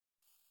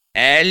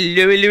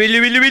Hello, hello, hello,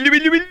 hello, hello,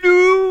 hello,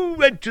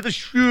 hello, and to the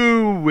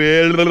show.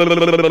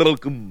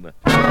 Welcome.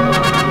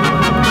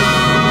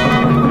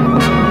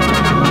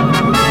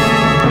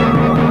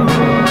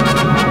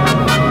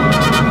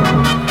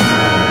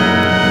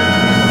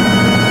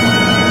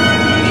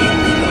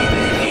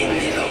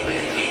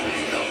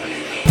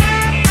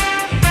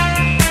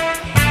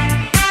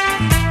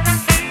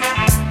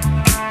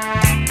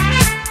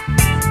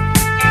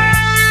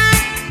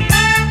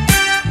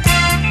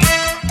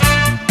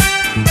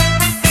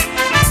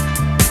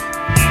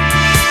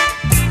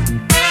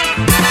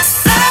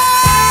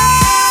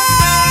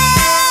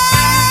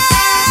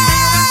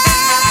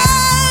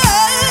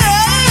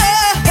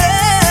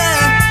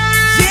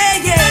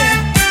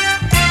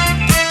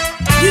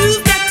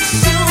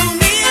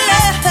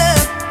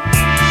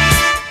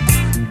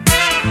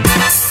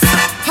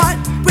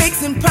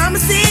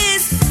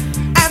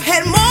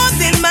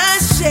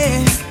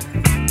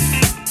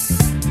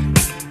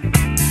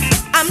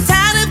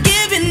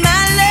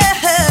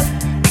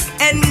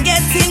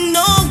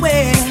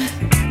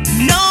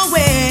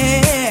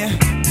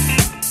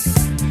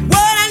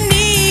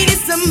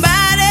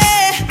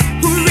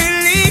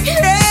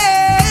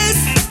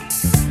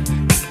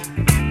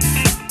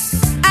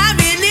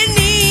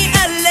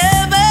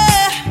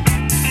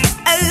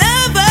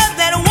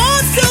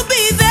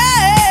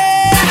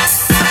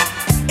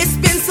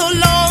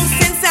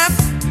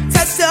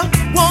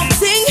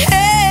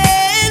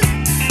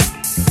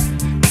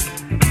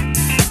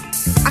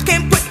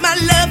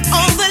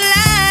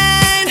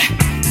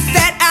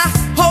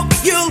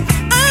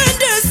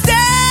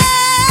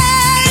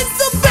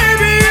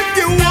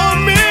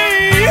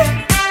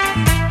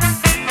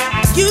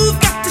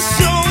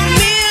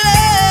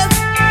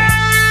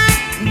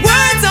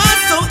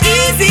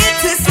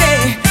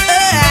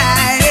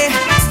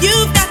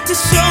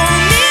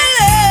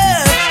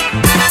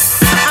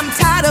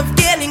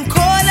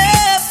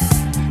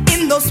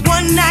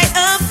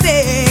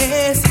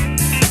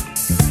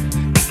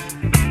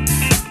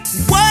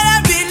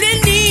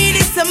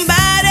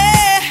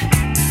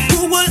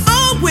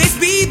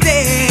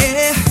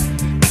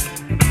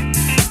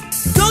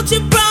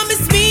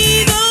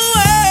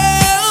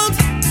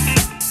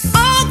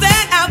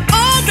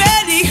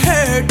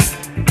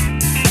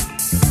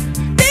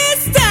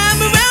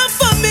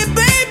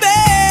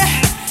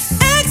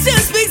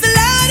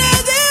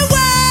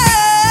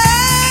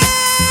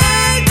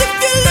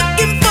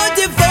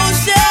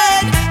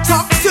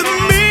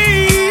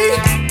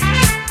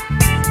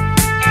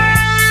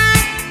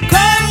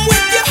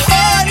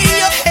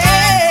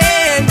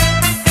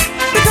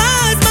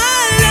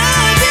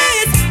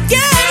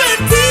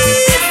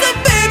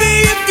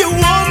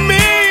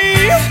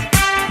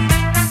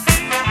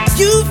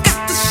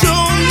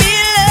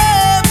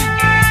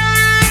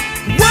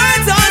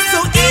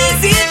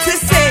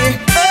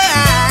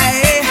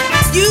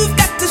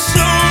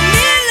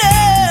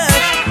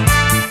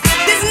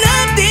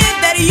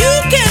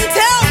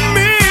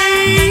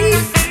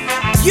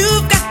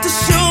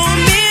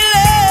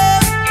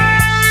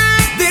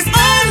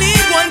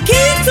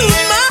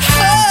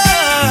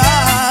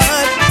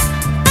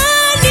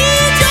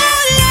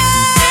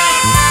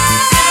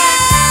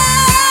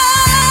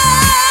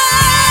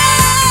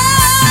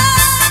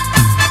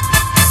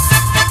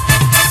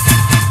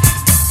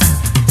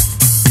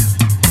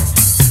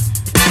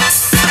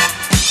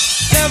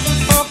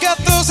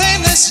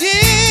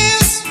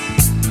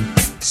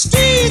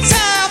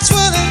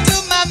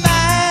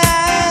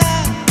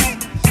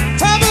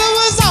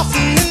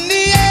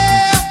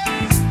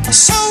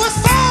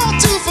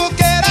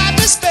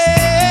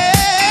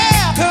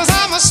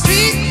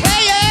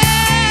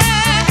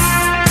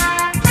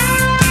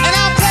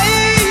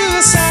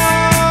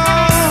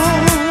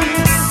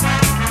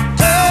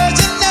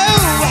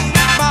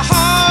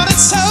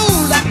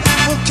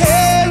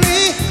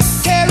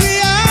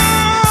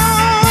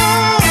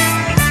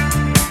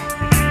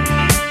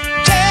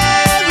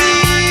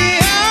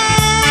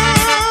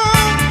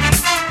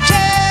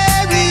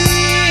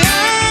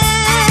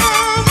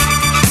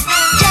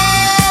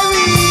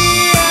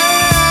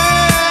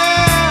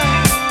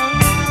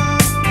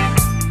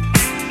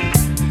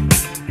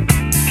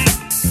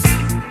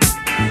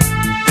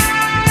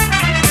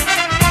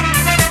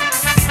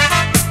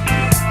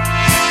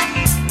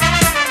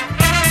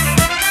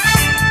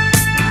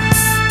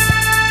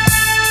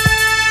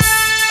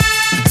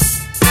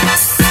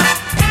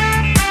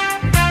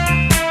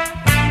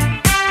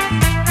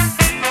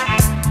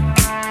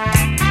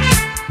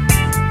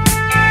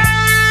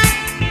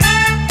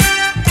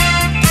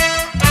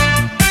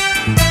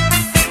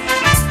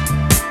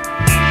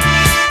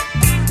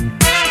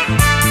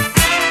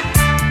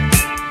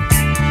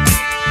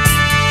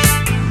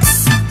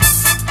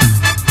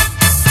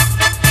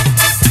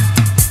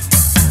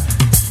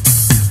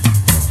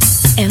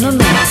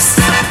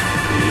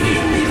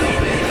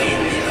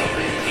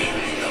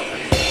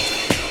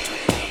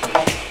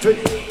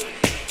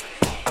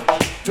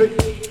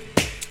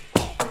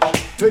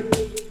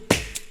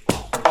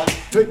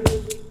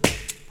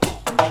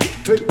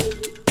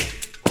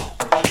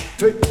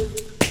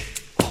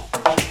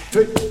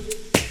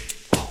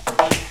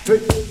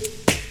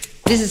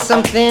 This is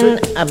something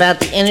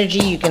about the energy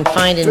you can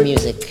find in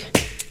music.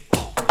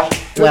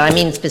 Well, I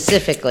mean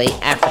specifically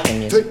African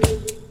music.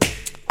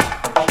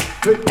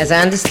 As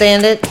I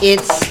understand it,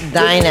 it's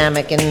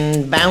dynamic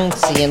and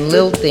bouncy and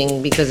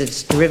lilting because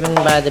it's driven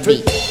by the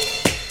beat.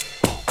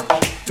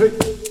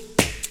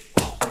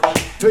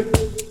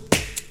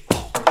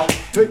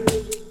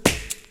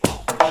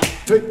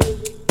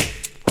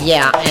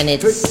 Yeah, and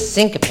it's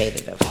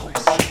syncopated, of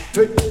course.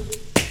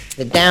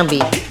 The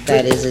downbeat,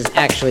 that is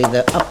actually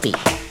the upbeat.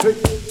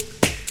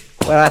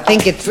 Well, I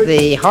think it's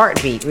the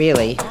heartbeat,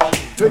 really,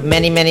 of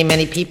many, many,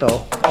 many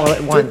people all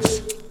at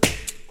once.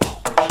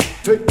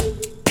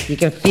 You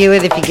can feel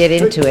it if you get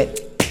into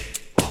it.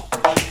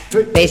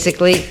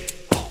 Basically,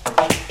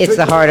 it's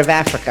the heart of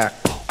Africa.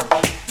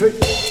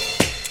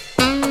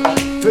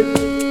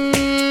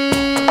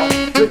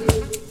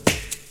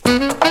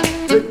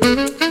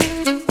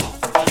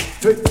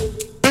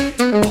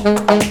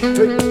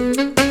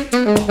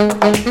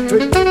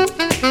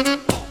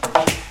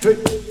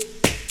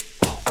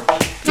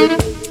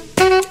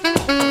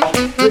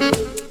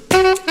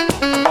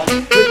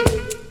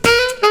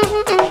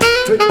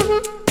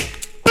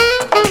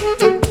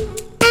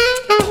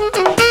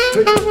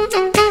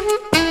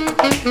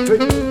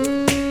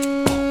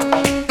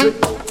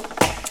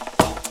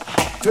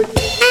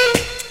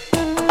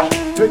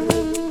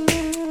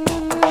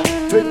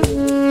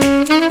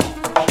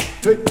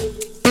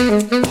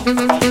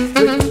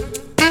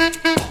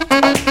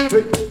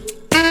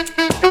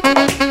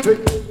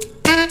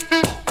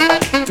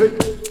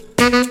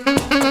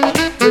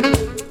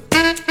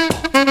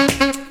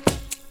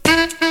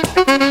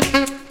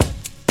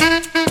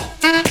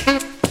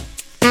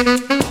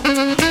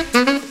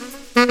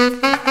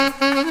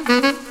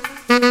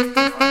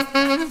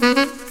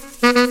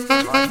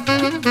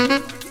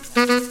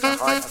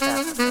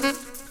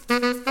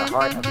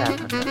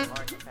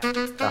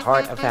 The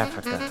heart of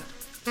Africa.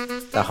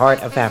 The heart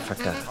of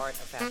Africa.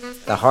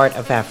 The heart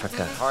of Africa.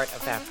 The heart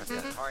of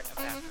Africa.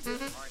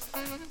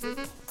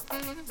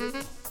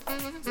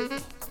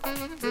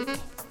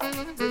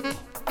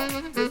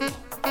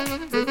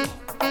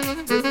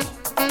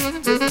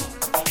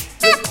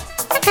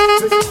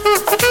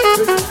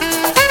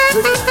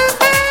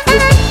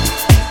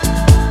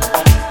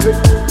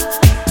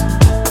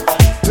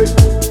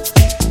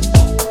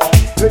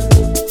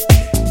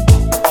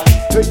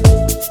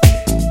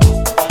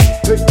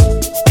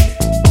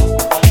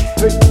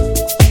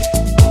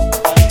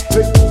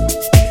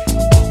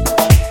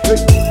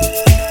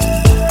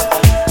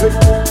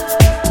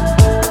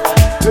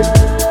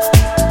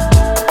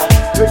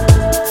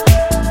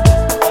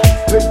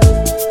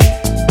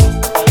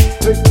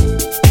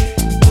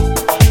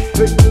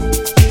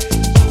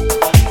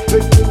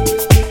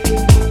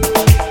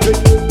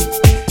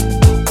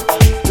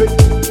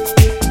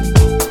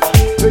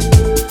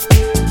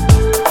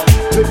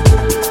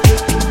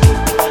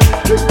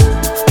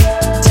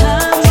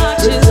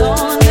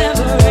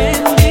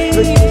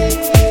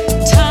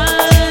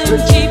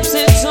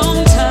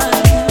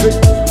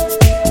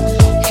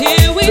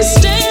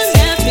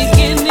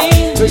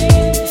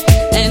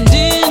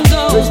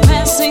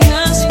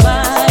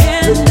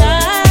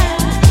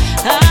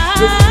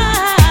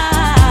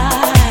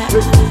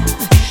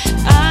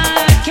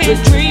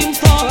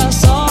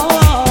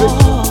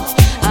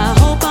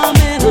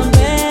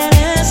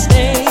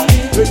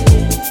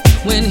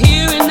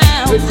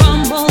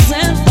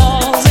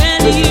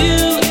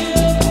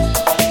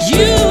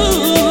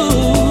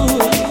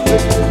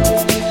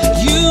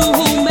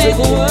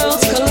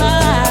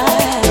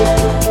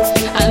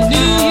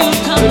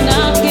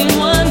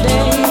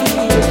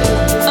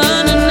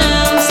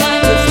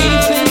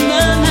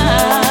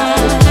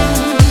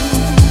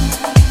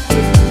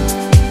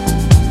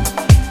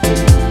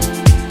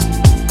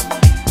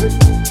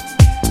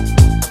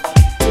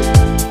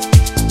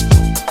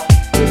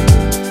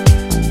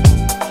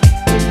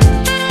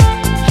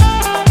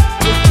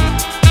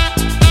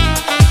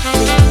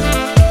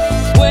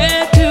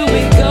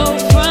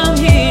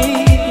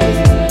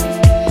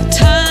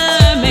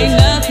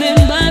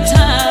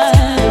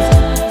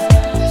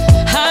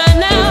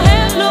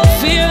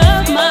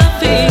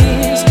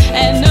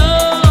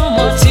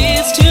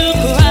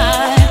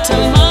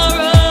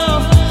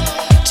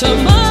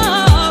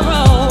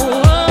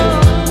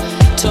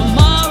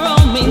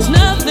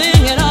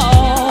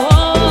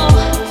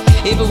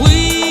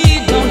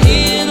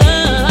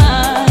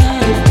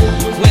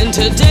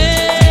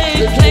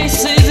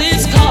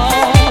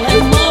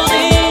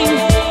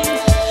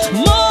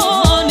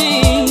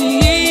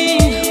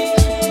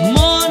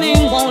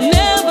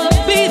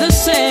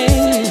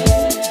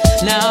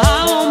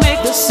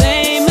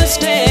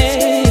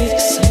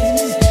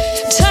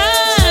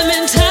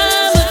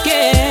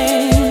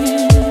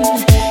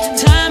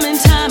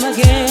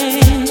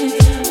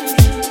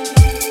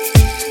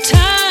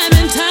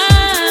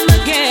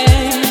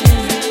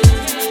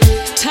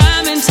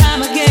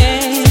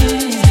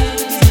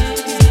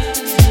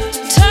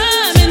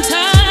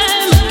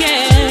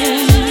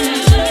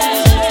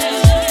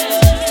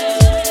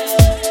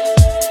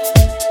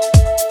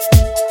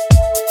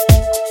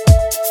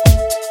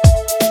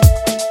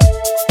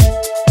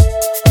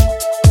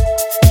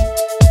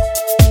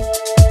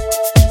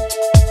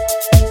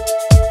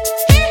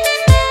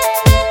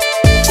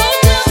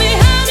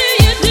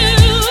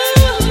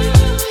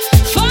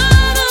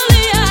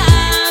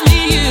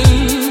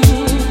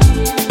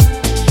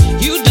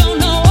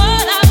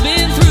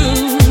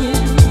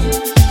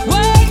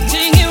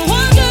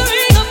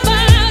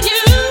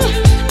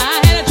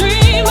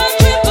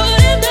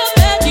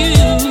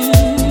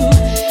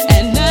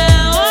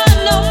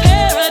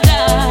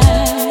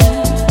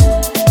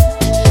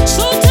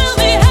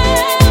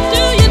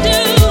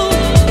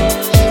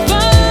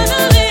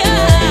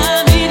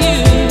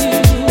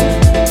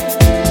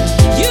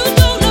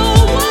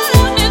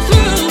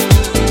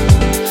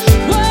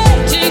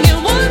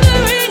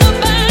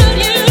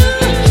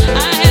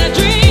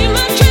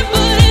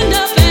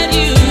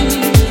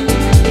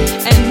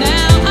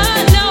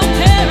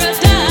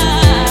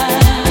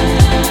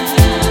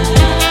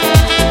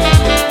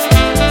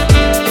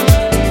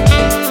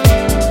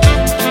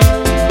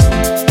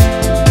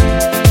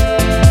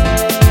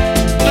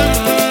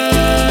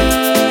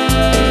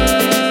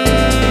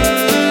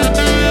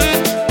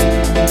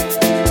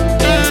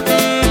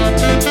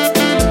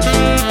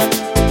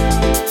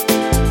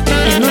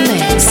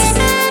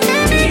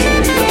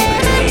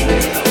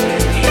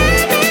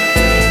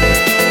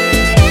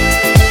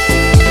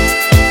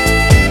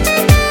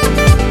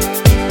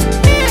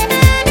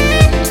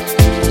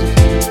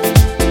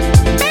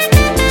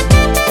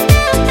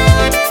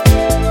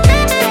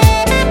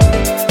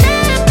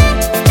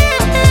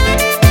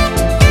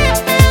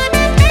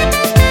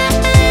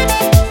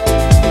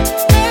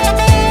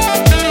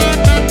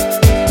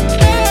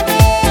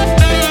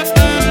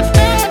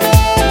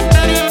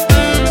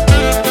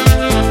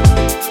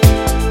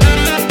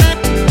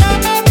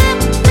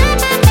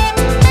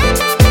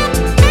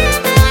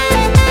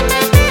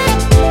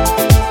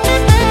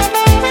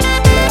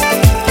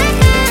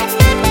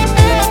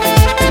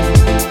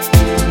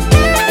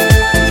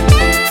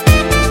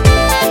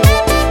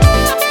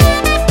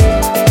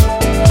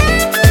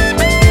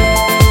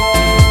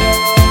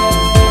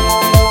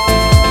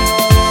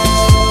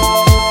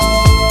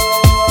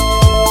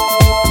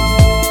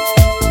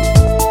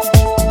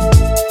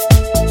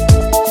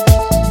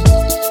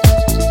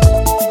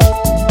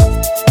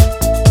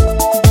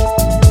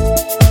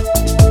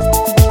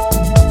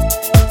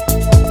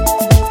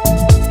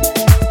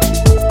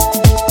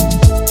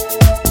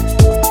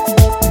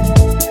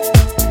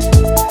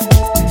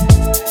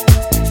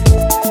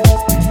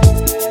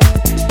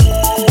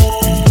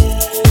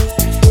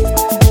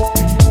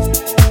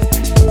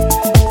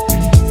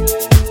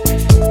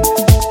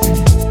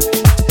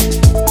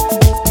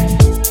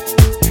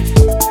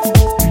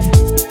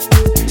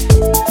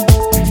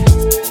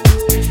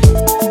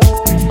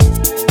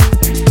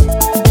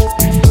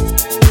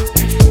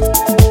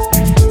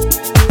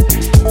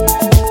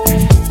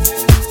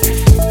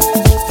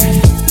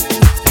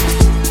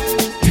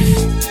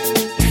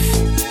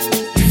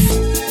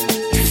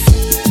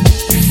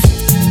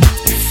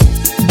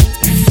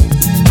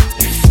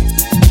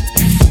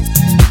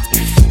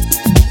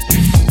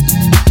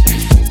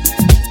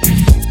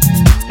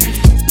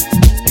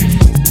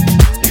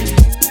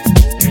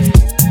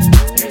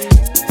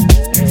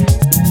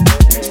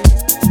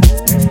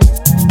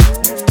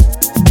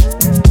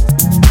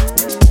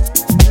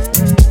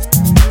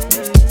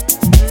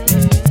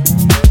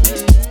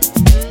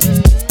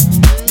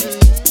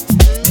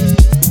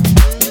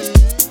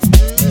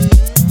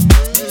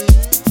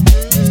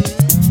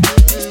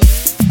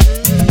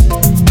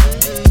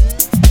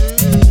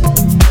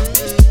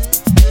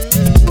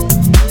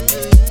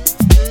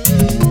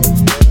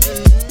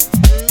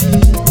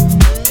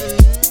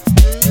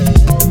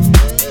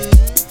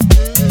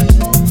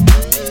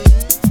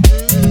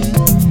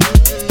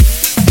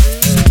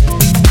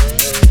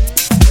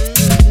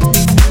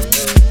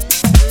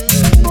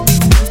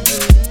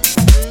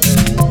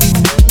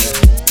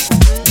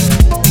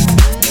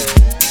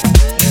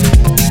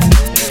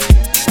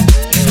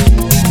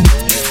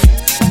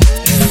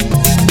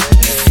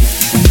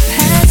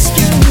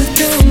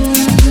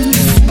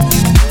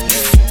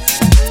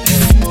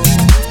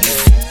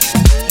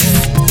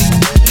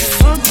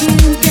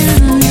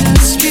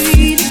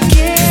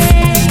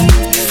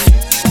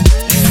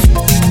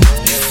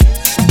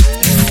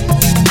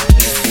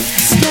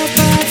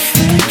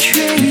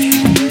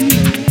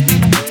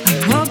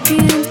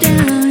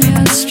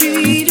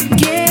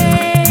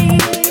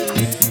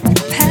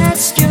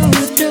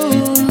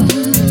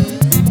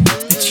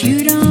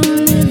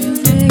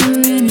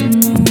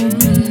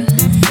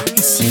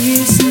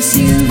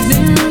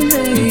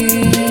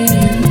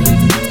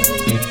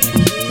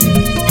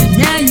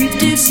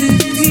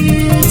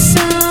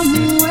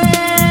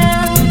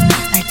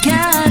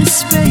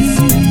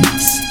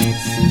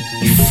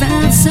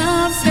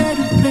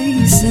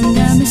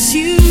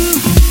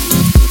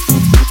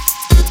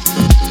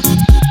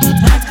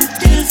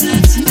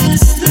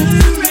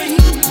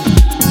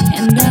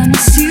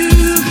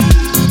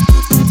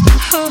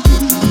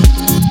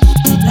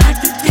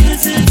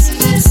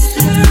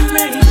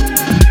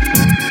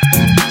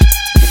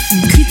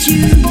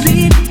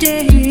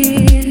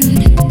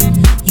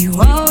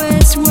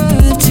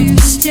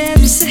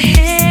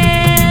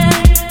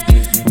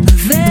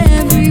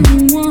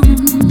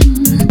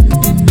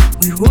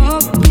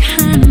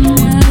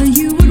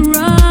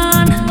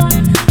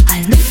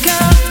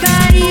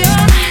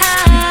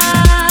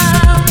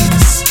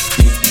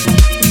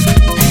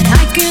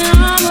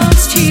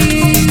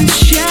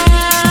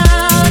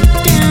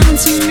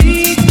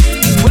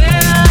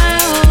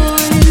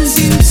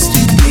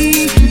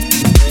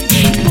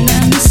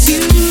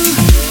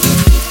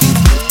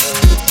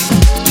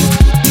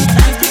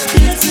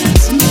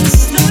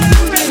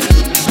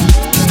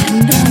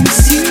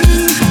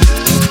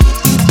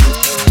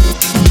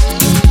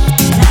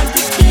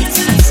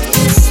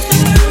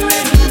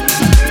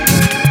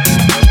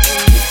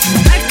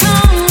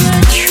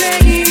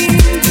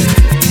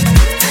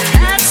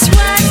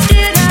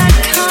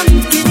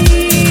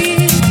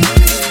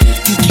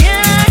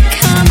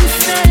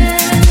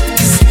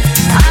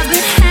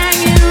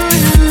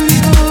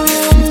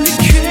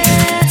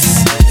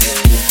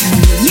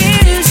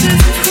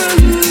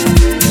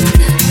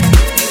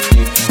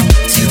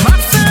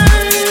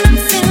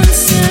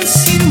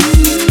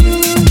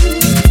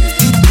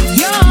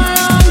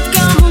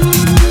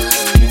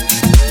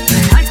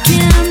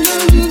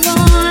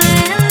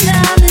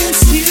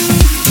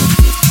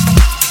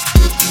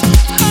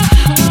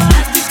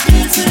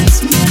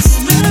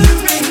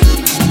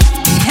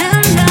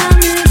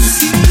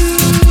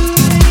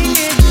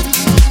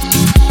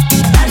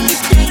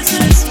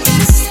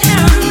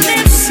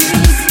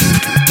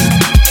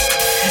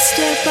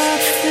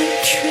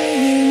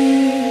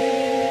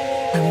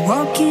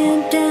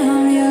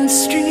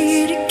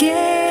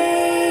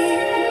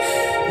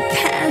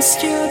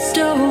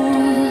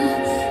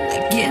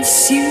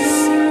 Guess you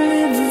don't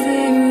live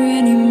there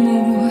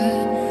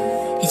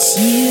anymore. It's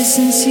years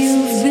since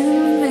you've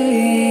been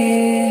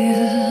there,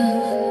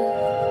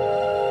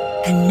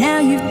 and now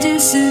you've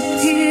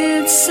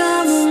disappeared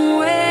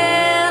somewhere.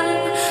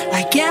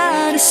 I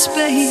got a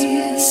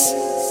space.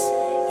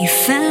 You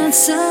found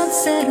some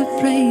better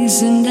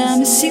place, and I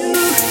miss you.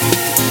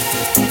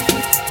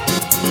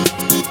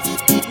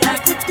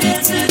 Like the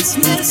deserts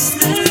miss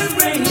the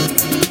rain,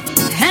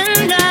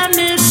 and I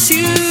miss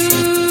you.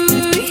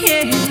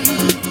 Yeah.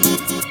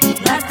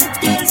 Like the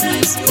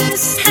deserts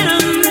miss the rain, and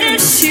I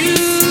miss you,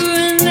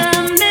 and I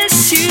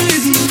miss you.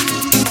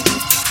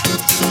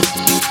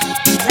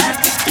 Like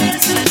the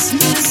deserts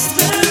miss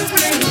the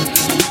rain,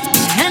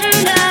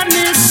 and I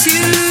miss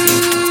you.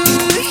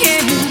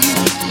 Yeah.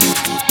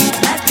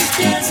 Like the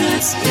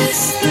deserts miss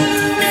the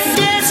rain,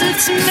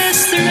 deserts miss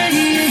the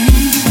rain.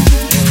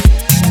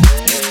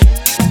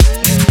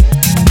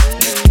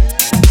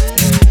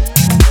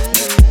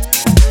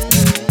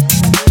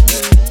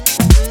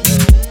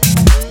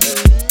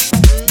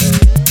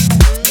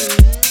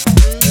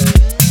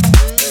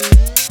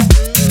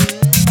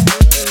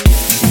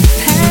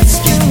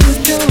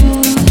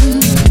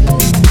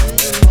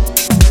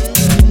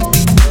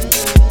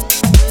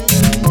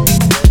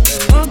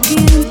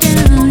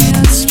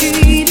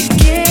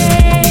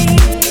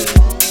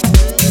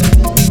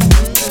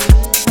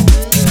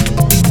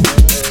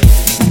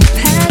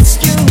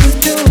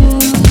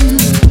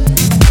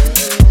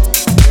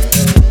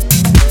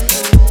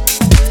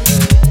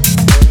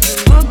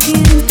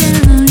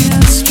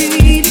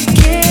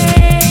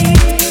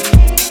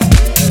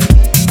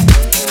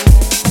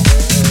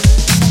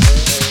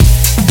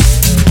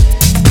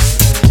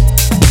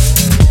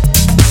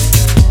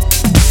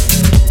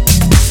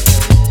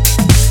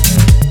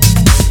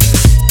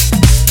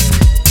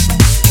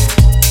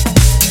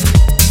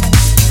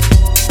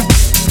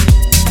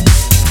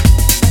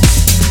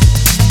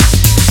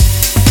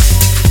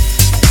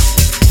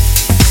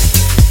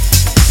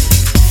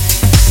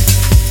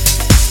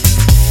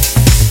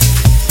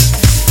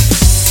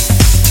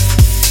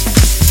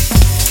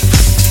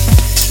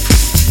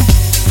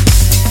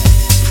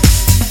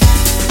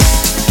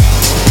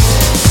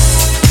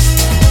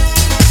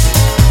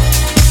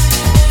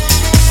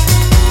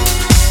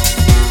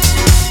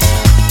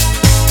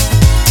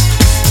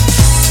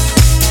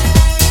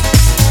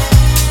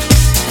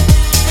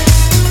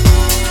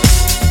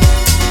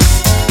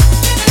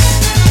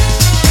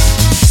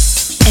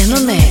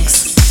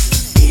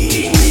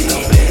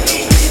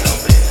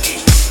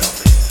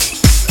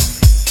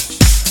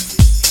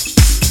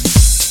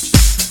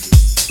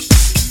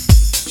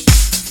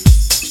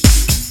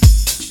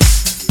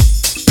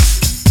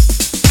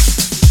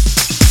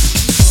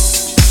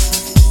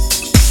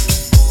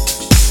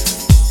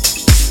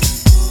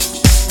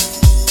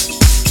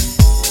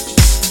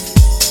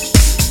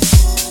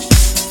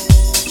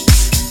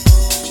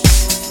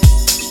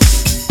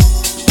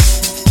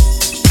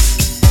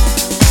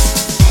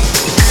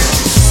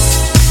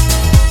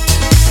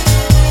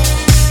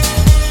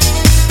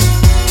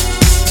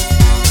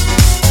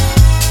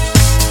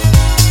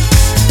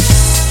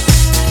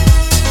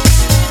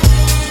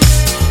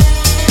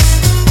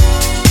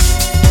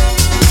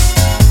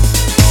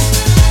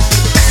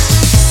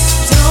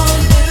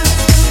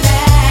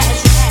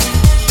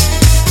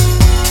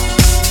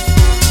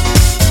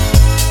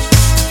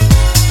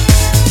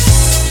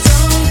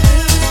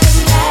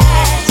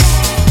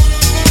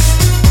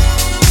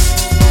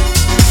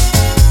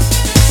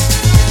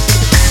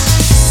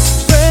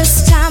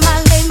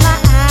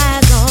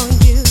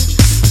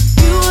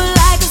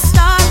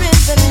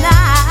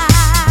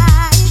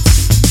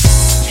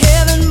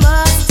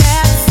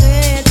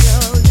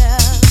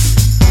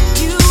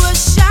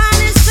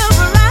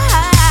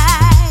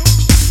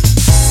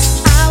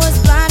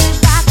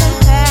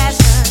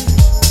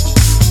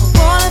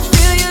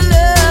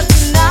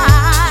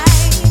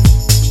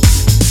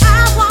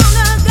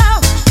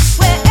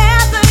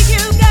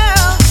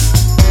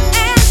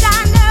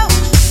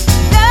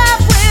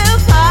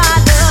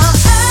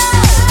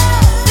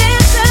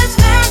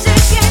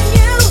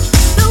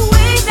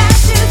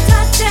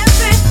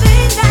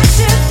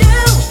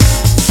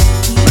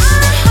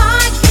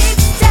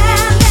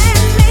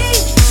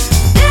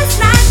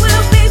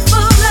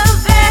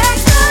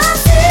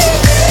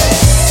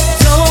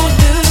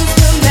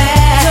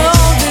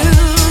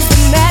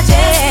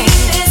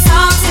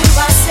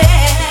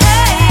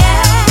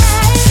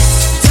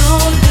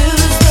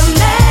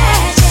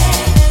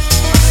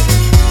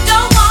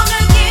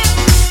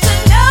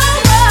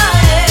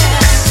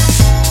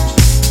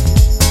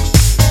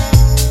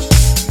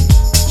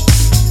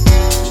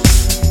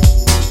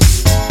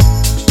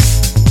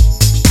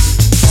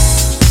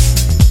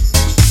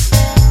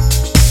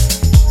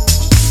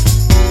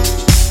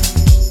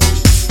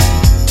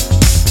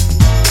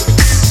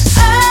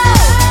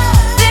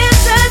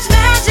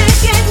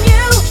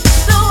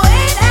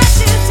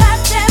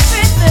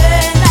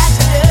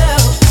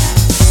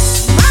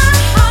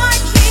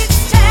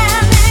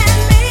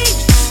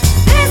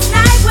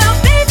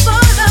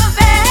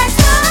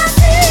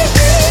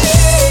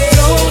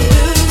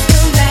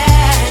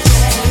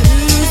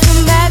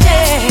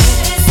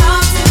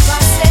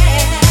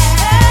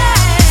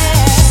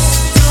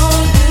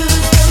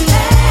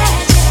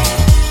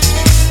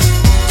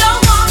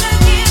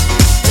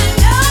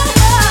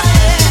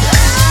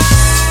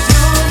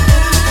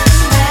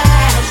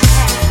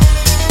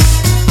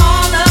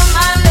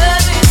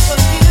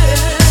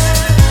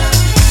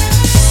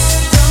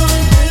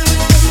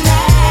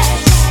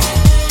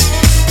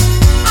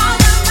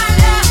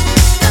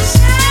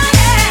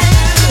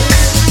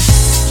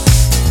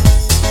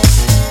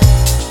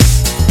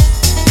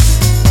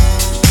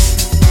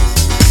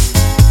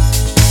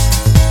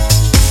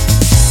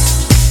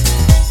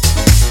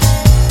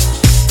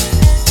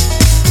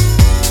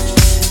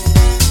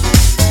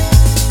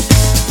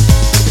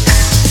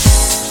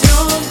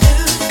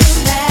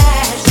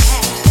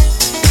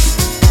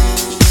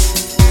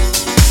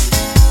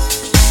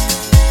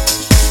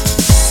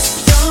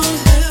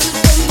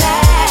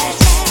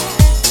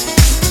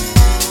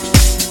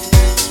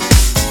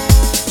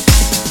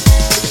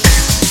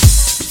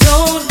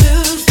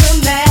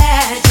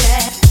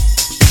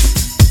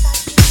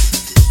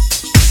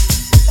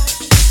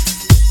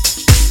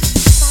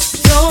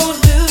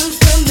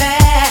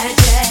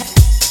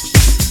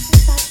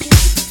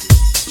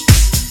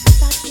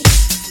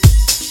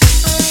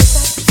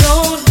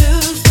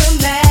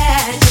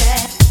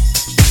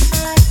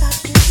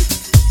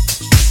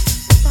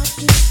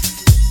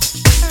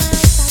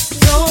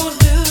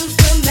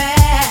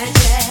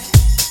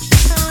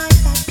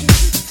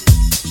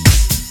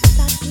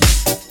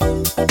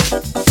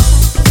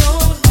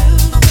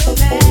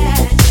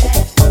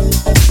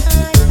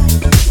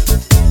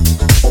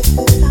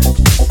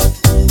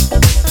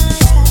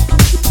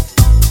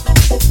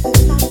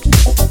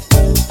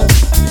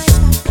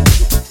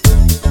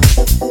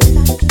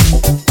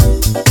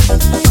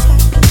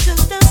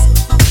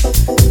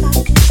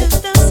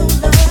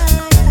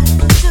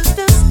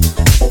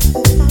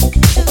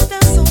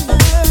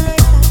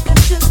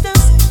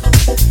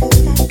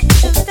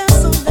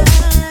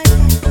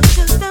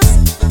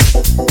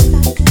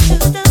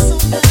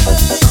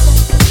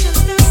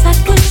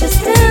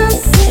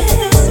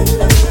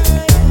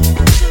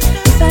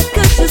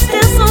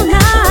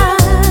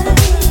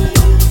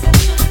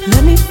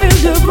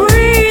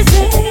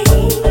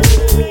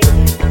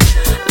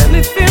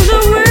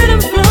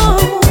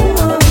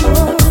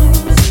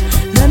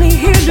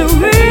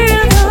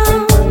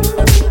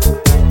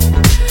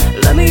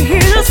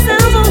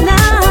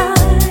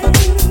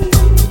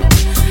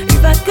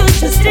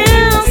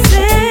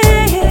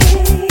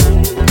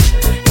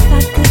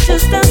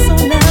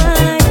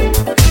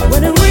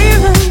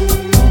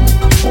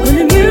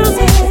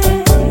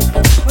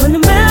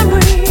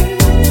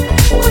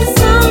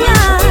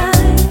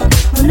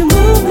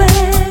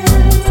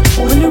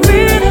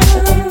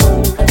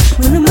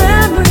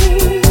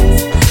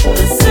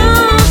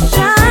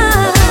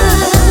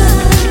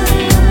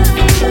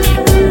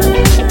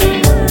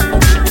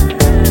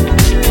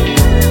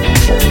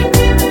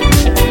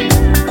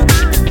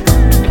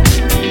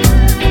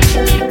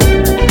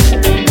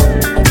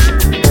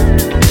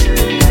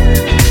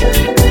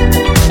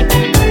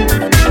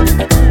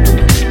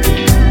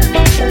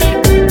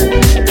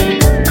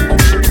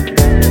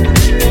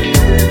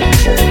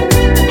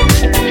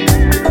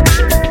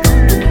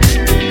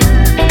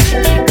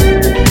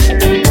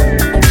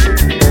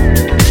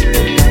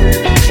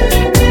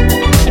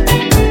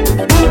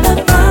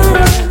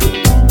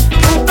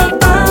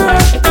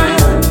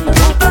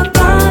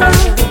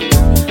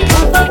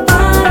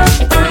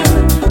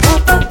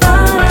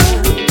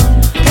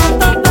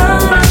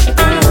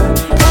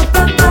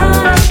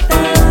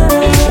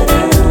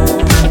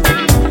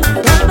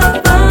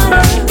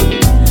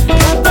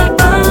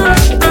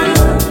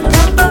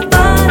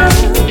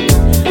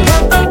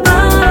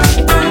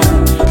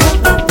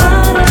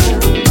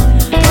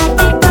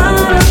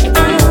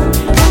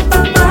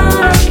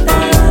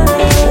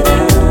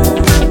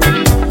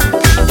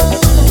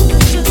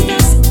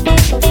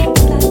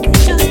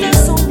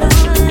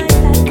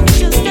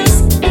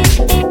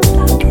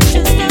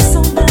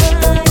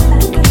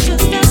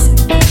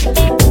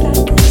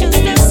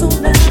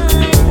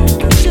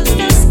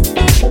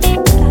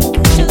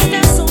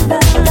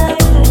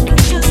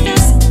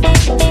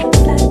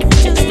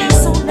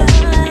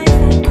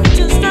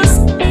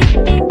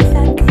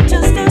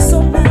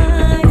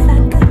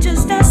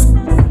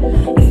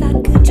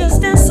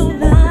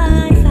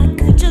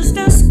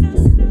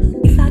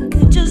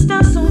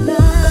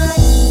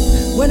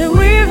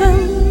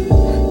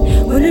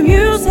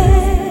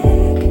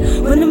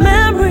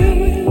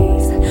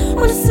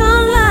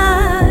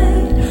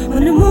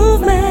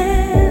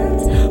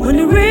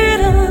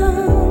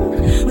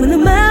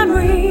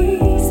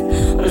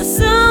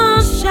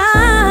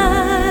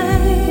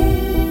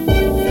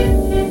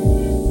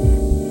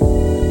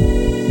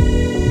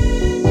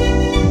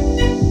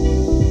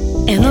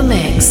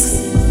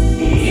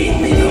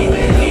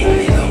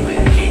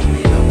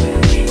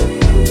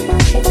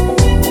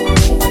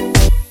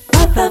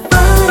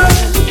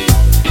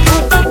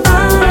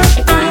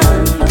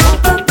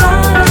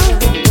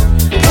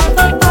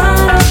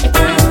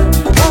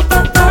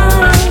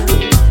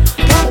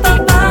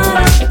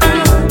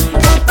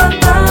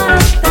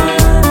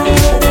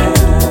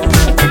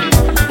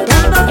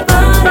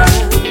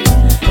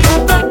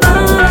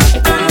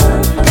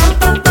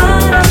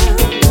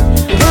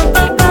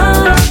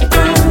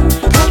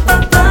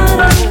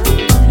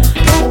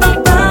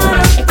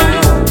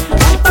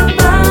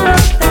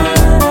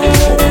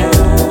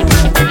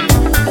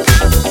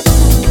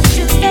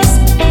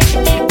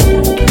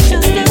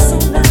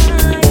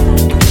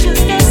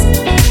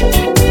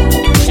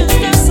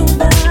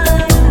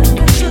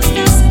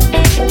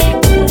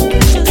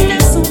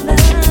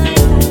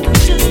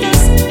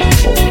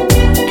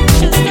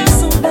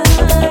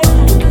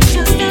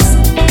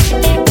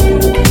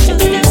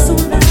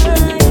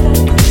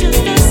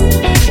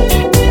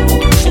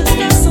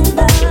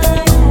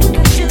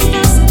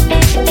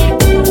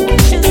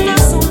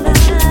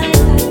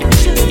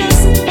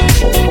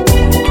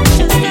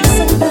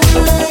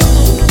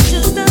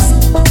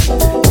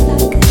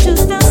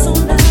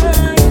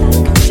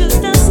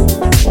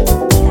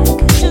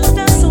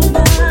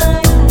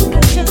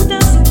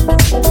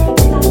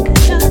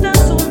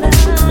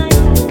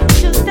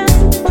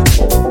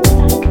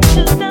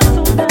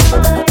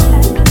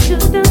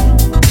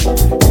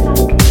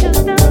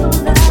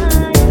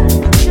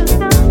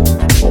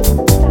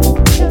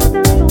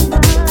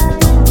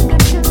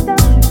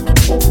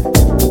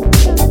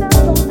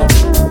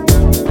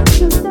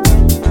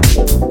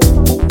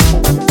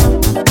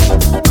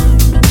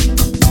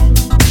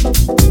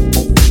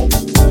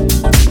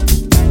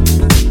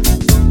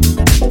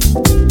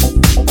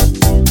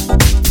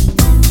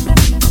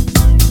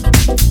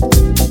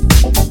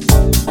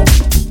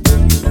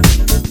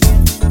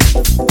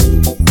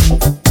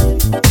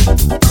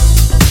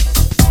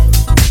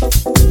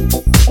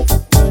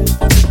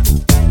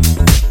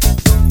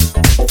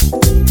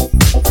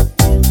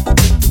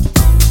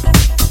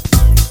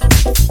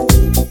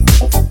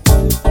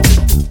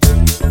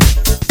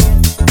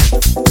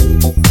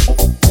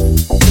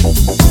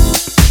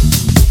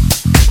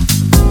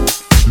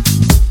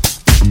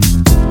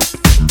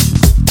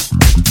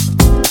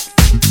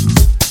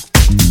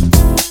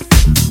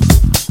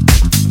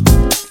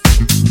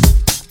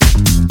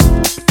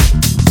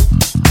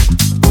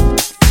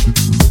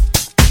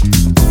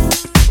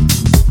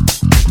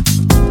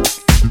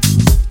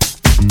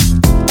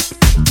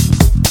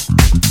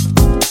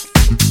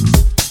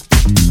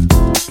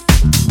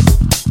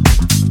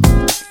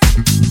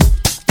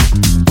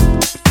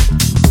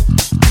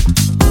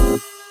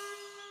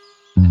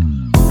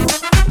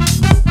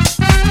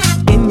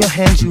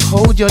 hands you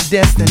hold your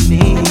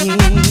destiny.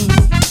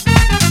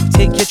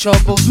 Take your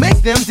troubles,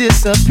 make them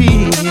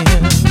disappear.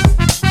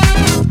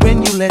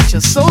 When you let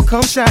your soul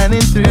come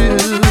shining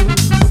through,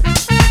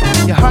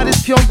 your heart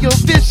is pure, your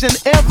vision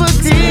ever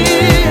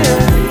clear.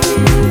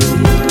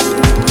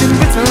 Been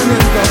written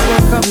in the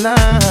book of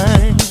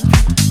life.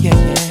 Yeah,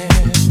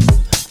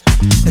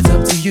 yeah. It's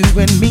up to you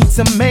and me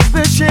to make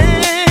the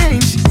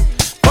change.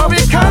 For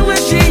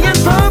ecology and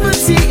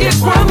poverty,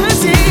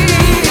 equality.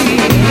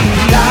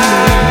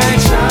 Light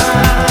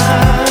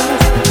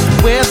shines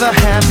where the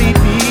happy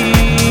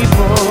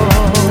people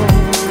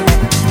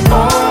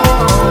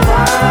all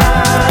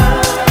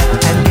rise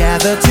and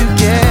gather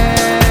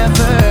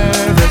together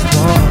as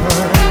one.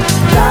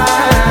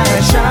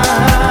 Light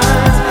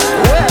shines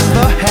where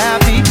the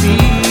happy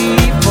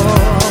people,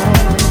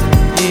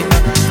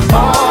 yeah,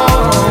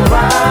 all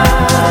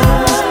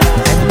rise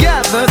and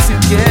gather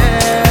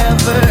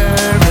together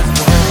as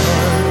one.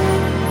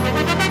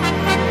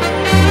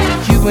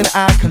 You and I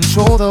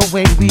control the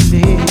way we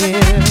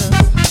live.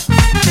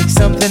 Take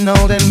something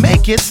old and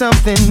make it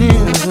something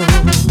new.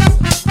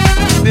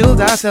 Build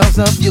ourselves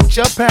a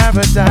future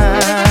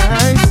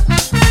paradise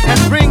and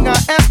bring our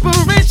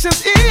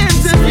aspirations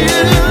into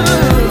view.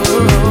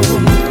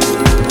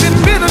 Been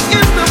written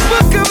in the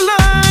book of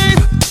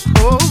life.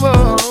 Oh,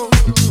 oh,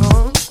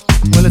 oh.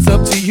 Well, it's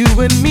up to you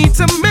and me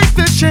to make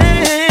the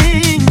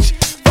change.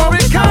 For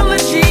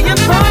ecology and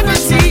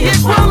poverty,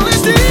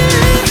 equality.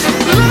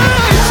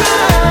 Light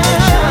shine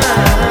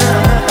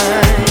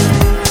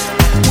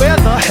where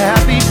the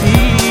happy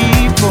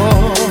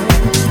people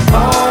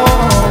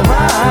all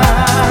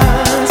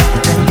rise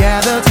and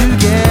gather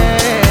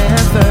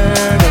together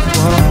as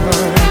one.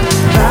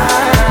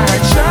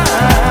 Light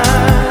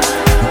shine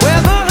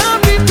where the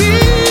happy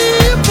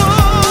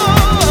people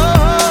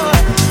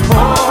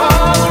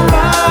all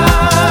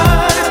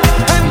rise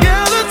and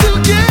gather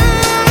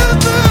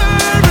together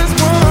as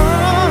one.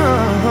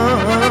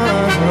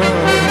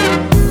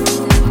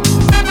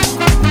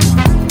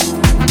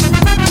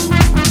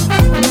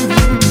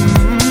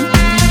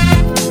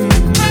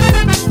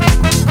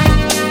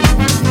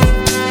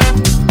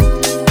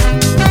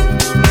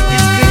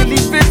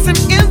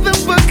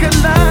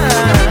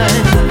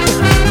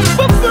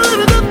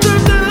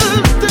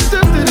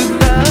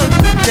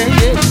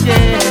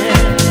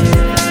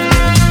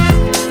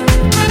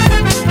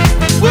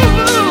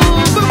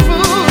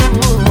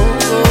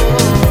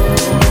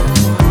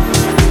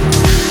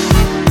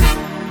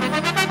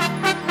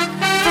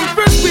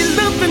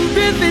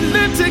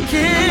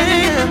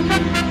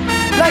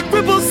 Like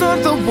ripples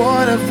on the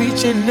water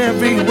reaching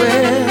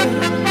everywhere.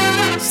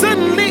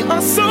 Suddenly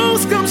our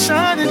souls come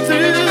shining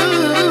through.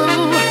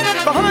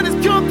 The heart is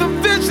pure, the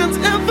vision's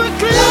ever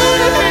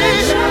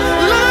clear.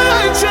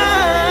 Light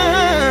shines.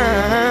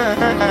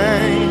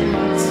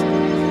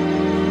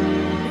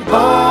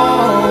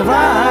 All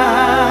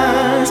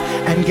rise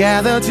and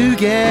gather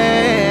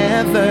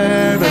together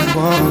as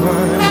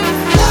one.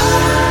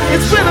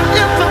 It's written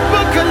in the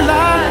book of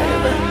life.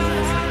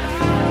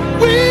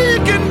 We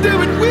can do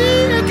it, we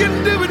can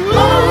do it, we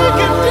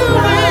can do it.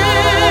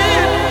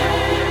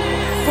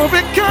 For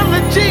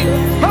ecology,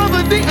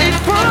 poverty,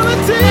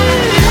 equality.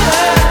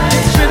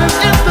 It's written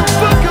in the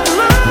book of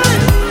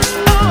life.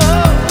 Oh.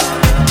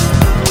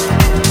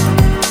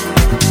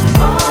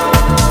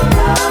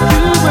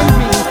 You and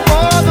me,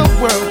 for the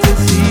world to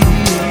see.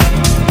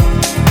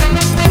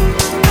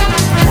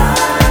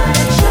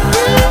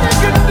 We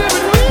can do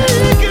it, we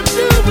can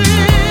do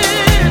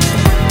it.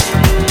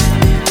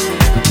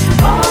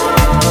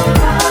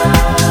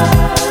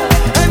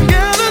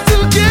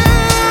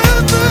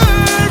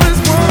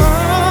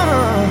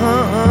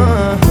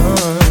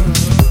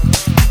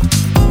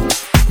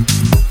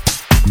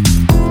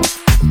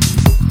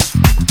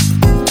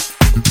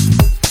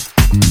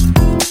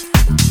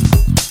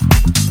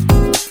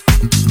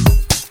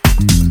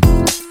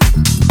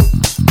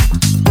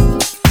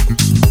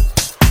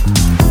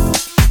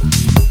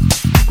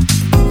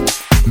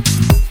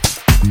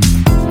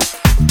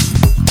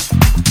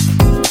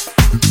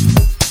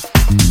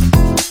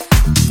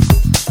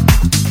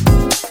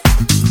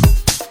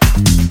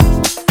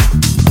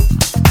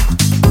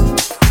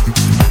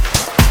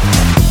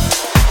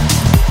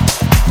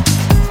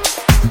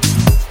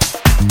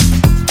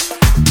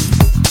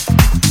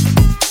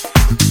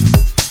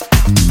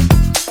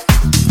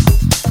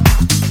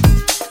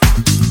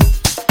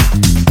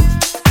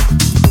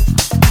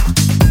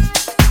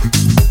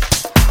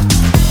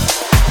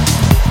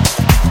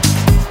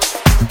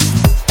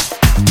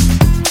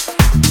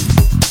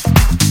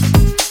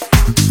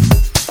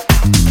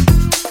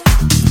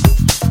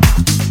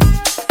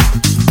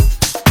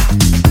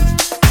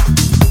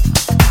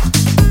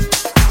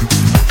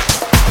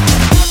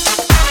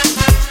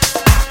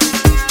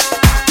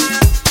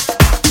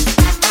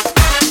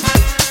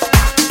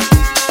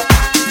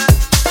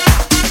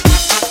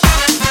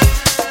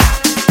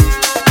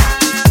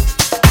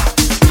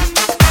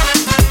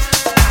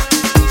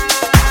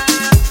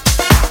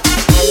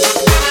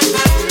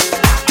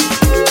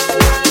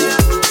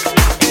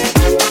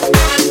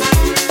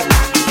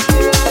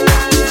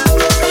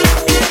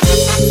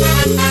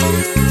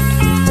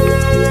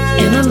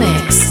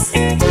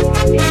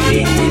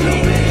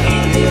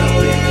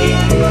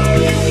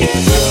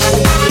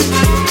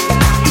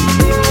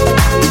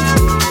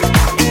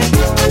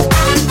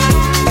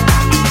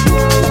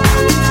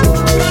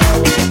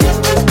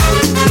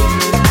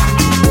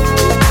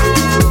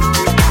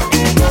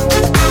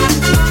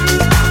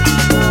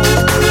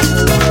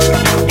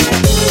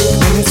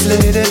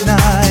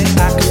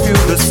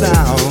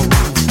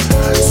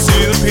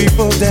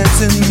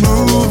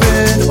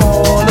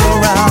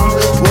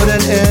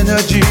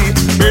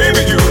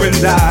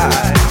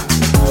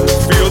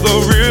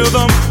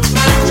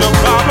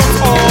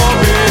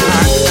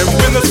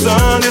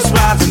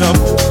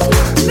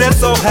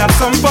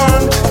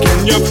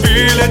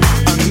 feel it,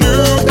 a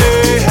new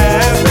day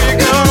has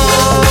begun.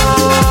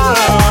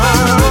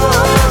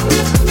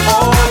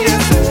 Oh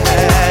yes it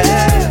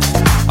has,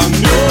 a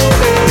new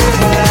day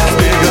has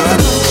begun.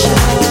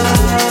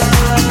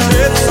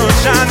 It's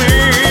sunshiny,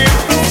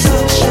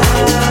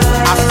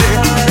 I say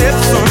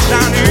it's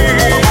sunshiny,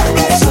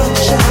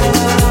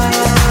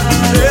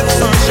 it's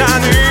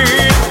sunshiny,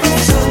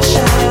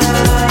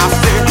 I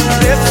say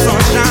it's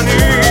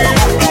sunshiny.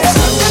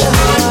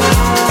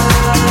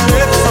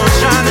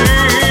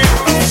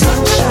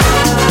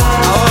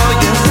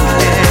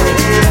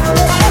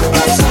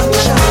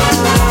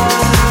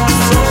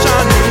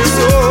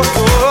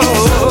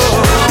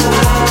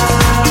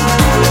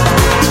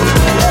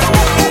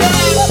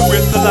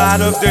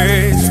 Light of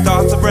day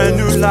starts a brand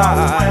new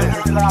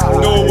life.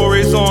 No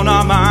worries on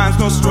our minds,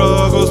 no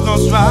struggles, no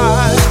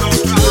strife.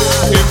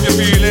 If you're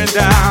feeling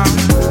down,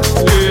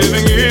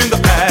 living in the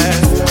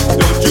past,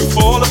 don't you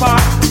fall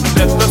apart.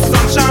 Let the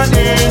sun shine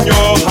in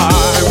your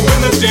heart.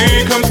 When the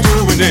day comes to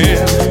an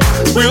end,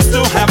 we'll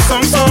still have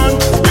some fun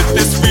with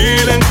this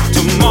feeling.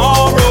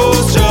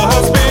 Tomorrow's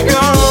just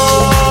begun.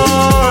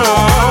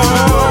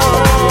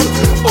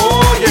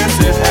 Oh yes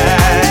it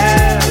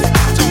has.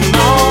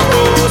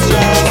 Tomorrow's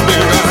just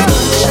begun.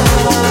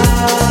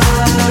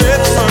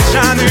 It's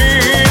sunshiny.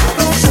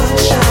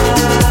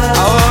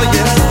 Oh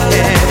yes it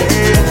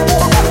has.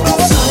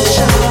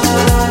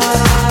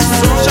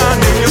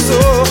 Sunshine in your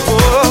soul.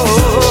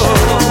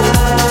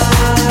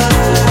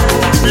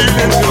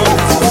 Feeling good.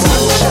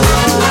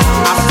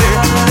 I said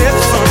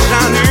it's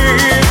sunshiny.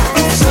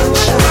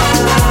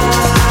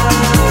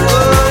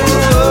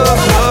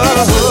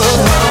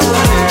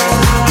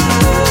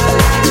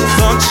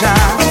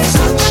 Sunshine,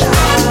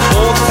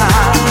 all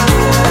time.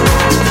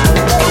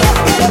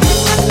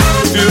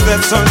 Feel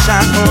that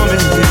sunshine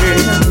coming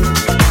in.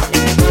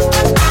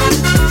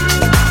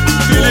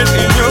 Feel it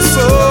in your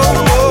soul.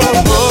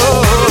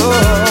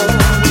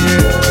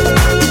 Yeah.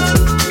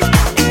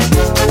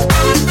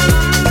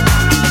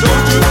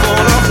 Don't you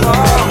fall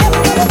apart.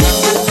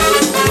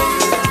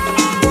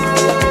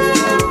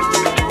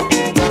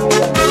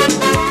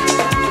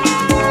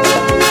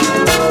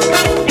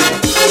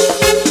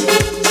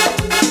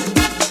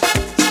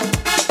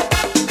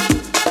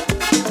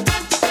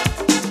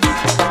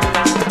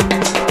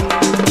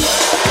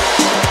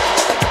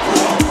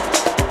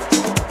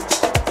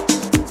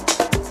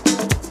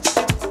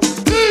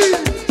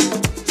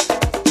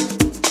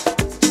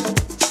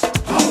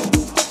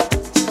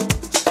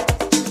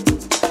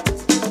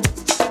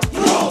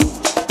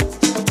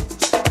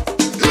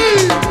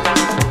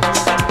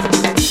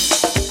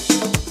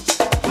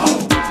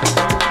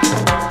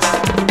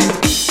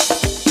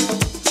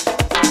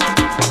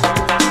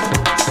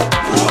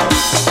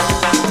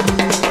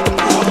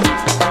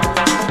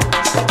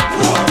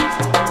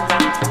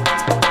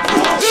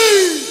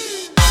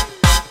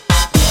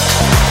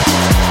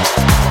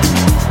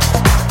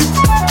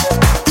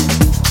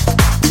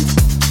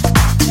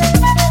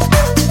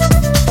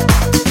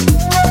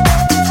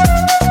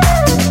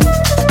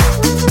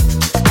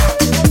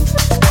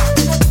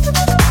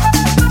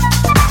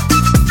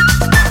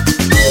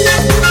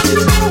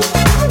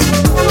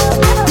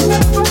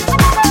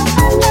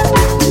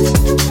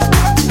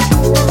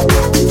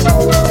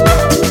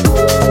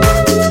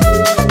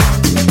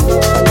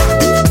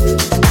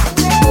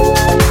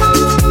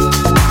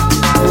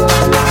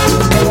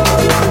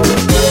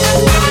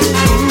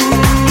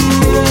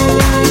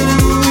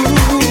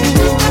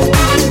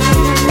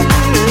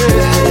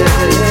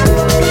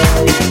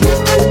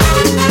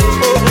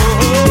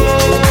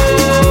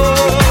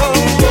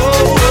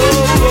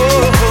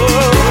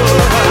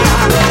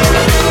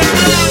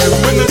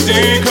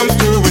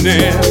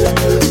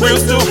 We'll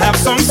still have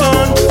some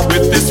fun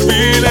with this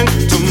feeling.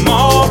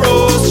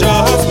 Tomorrow's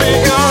just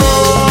begun.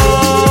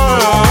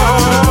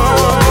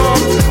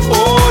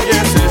 Oh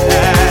yes it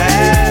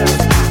has.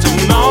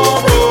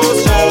 Tomorrow's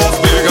just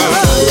begun.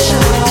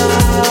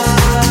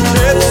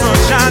 It's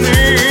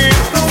sunshiny.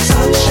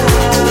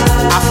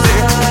 I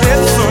said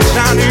it's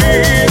sunshiny.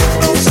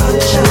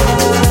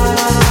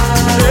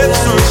 It's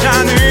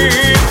sunshiny.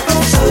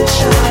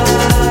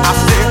 I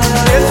said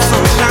it's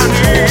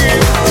sunshiny.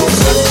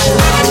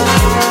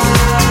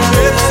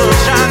 It's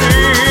sunshiny.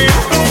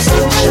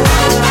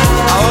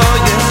 Oh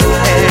yes it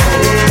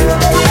has.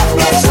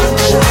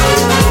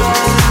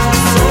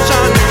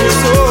 Sunshine in your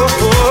soul.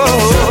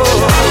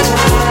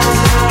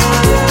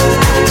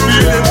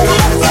 Feeling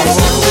good.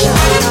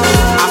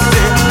 I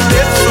said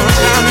it's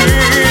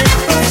sunshiny.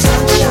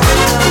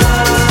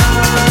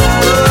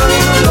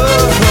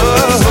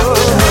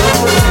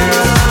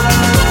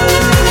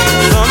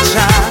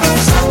 Sunshine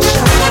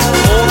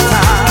all the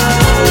time.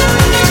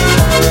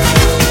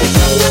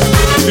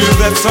 Feel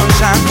that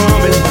sunshine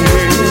coming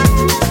in.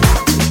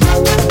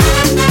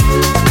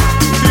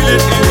 Feel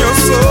it in your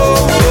soul.